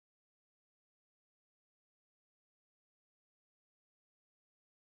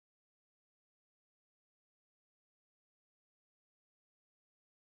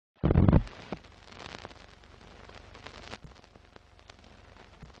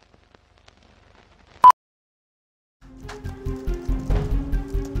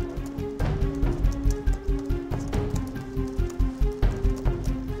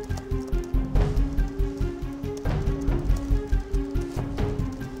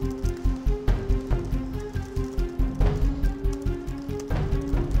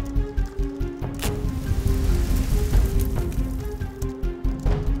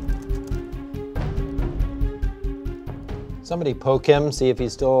Somebody poke him, see if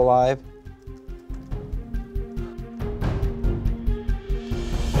he's still alive.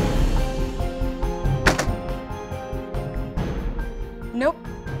 Nope,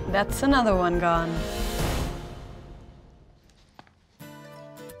 that's another one gone.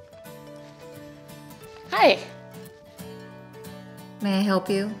 Hi. May I help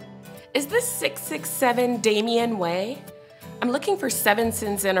you? Is this 667 Damien Way? I'm looking for Seven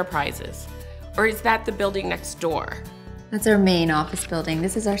Sins Enterprises. Or is that the building next door? That's our main office building.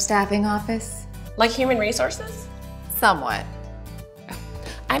 This is our staffing office. Like human resources? Somewhat.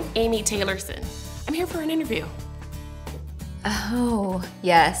 I'm Amy Taylorson. I'm here for an interview. Oh,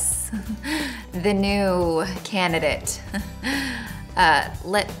 yes. The new candidate.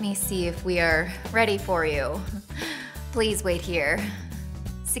 Let me see if we are ready for you. Please wait here.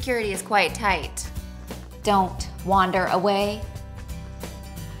 Security is quite tight. Don't wander away.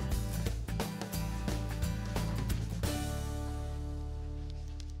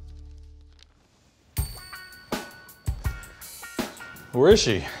 Where is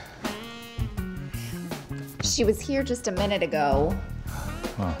she? She was here just a minute ago.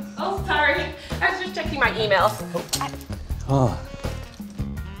 Oh, sorry. I was just checking my emails.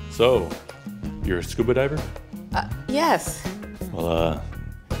 So, you're a scuba diver? Yes. Well,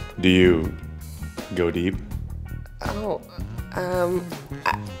 do you go deep? Oh,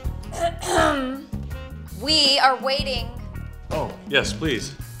 We are waiting. Oh, yes,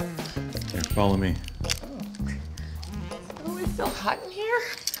 please. Here, follow me. Oh, it's so hot in here.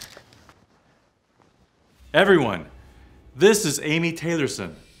 Everyone, this is Amy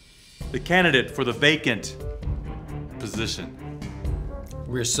Taylorson, the candidate for the vacant position.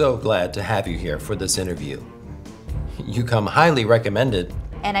 We're so glad to have you here for this interview. You come highly recommended.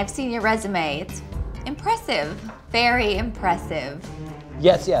 And I've seen your resume. It's impressive. Very impressive.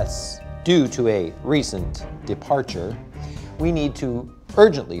 Yes. Due to a recent departure, we need to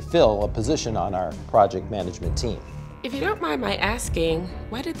urgently fill a position on our project management team. If you don't mind my asking,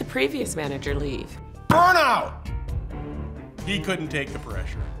 why did the previous manager leave? Burnout! He couldn't take the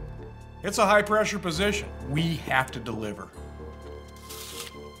pressure. It's a high pressure position. We have to deliver.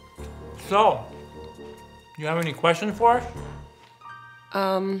 So, you have any questions for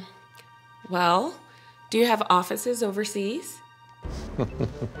us? Well, do you have offices overseas?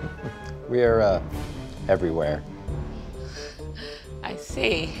 We're everywhere. I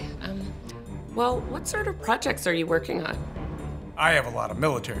see. Well, what sort of projects are you working on? I have a lot of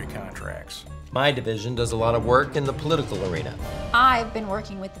military contracts. My division does a lot of work in the political arena. I've been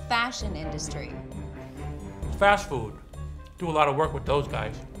working with the fashion industry. Fast food. Do a lot of work with those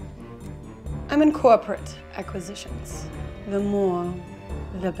guys. I'm in corporate acquisitions. The more,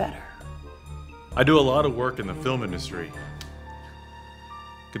 the better. I do a lot of work in the film industry.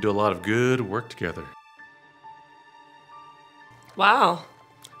 Could do a lot of good work together. Wow,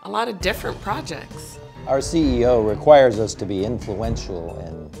 a lot of different projects. Our CEO requires us to be influential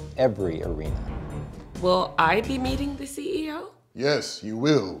in every arena. Will I be meeting the CEO? Yes, you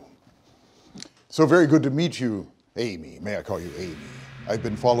will. So very good to meet you, Amy. May I call you Amy? I've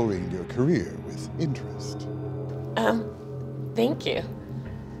been following your career with interest. Thank you.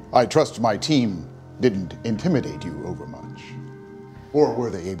 I trust my team didn't intimidate you overmuch. Or were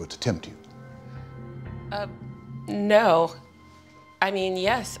they able to tempt you? No. I mean,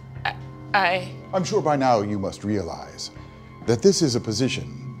 yes, I'm sure by now you must realize that this is a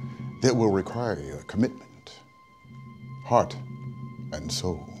position that will require your commitment, heart and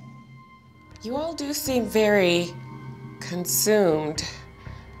soul. You all do seem very consumed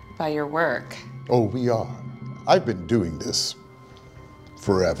by your work. Oh, we are. I've been doing this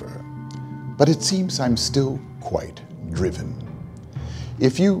forever, but it seems I'm still quite driven.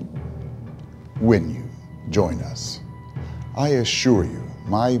 When you join us, I assure you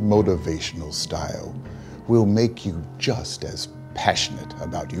my motivational style will make you just as passionate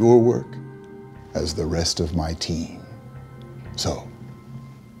about your work as the rest of my team. So,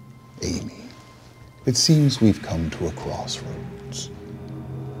 Amy, it seems we've come to a crossroads.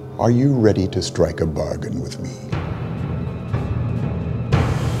 Are you ready to strike a bargain with me?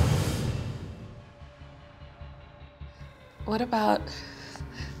 What about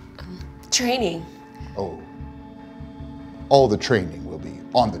training? Oh, all the training will be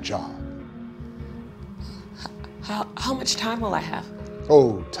on the job. How much time will I have?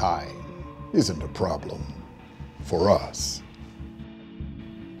 Oh, time isn't a problem for us.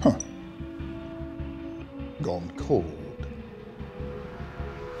 Huh. Gone cold.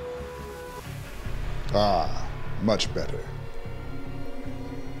 Ah, much better.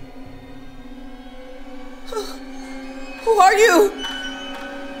 Who are you?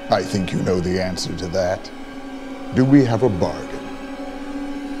 I think you know the answer to that. Do we have a bargain?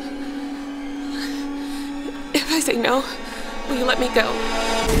 If I say no, will you let me go?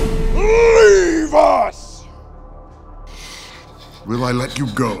 Leave us! Will I let you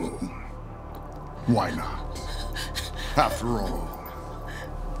go? Why not? After all,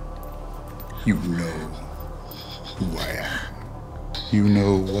 you know who I am. You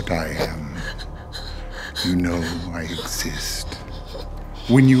know what I am. You know I exist.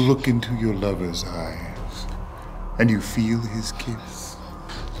 When you look into your lover's eyes and you feel his kiss,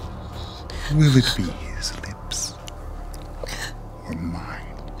 will it be his lips or mine?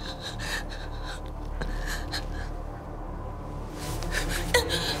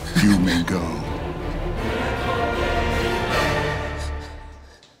 You may go.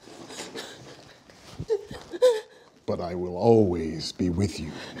 But I will always be with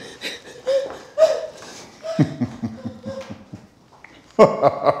you. Ha ha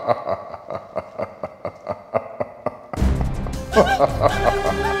ha ha ha ha ha ha ha ha.